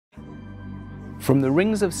From the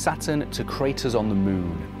rings of Saturn to craters on the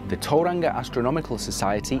Moon, the Tauranga Astronomical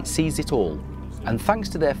Society sees it all. And thanks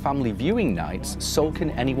to their family viewing nights, so can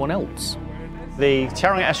anyone else. The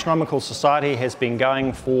Tauranga Astronomical Society has been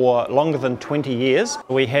going for longer than 20 years.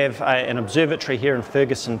 We have an observatory here in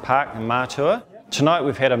Ferguson Park in Matua. Tonight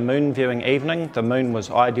we've had a moon viewing evening. The moon was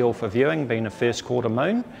ideal for viewing, being a first quarter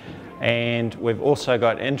moon. And we've also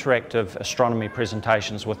got interactive astronomy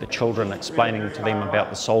presentations with the children, explaining to them about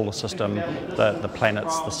the solar system, the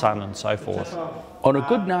planets, the sun and so forth. On a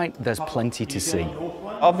good night, there's plenty to see.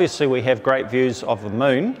 Obviously we have great views of the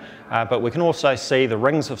moon, but we can also see the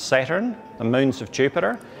rings of Saturn, the moons of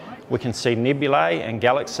Jupiter. We can see nebulae and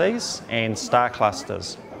galaxies and star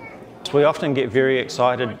clusters. So we often get very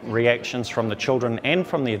excited reactions from the children and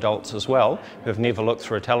from the adults as well, who have never looked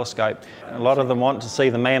through a telescope. A lot of them want to see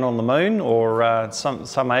the man on the moon or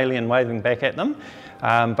some alien waving back at them,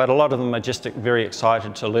 but a lot of them are just very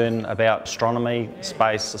excited to learn about astronomy,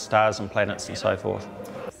 space, the stars and planets and so forth.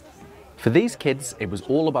 For these kids, it was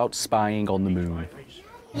all about spying on the moon.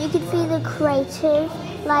 You can see the craters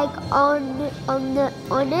like on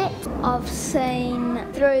it. I've seen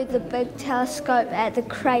through the big telescope at the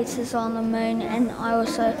craters on the moon, and I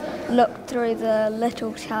also looked through the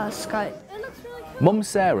little telescope. Mum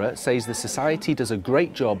Sarah says the Society does a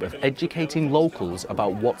great job of educating locals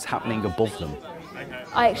about what's happening above them.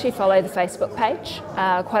 I actually follow the Facebook page.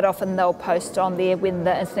 Quite often they'll post on there when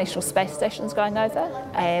the International Space Station's going over,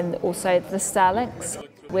 and also the Starlinks.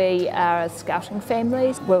 We are a scouting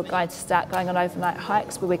family. We're going to start going on overnight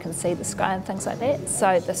hikes where we can see the sky and things like that.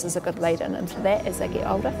 So this is a good lead-in into that as they get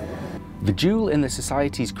older. The jewel in the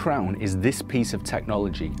Society's crown is this piece of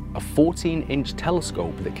technology, a 14-inch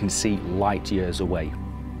telescope that can see light years away.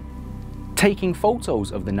 Taking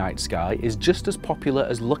photos of the night sky is just as popular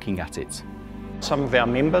as looking at it. Some of our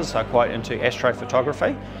members are quite into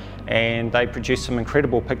astrophotography, and they produce some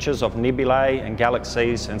incredible pictures of nebulae and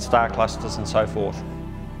galaxies and star clusters and so forth.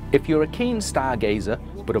 If you're a keen stargazer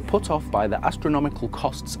but are put off by the astronomical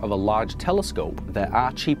costs of a large telescope, there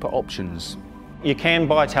are cheaper options. You can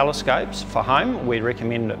buy telescopes for home. We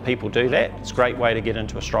recommend that people do that. It's a great way to get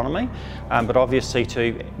into astronomy, but obviously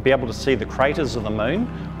to be able to see the craters of the moon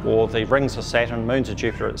or the rings of Saturn, moons of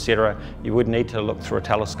Jupiter, etc., you would need to look through a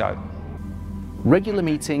telescope. Regular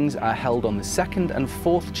meetings are held on the 2nd and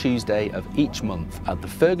 4th Tuesday of each month at the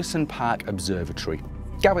Ferguson Park Observatory.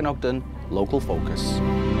 Gavin Ogden, Local Focus.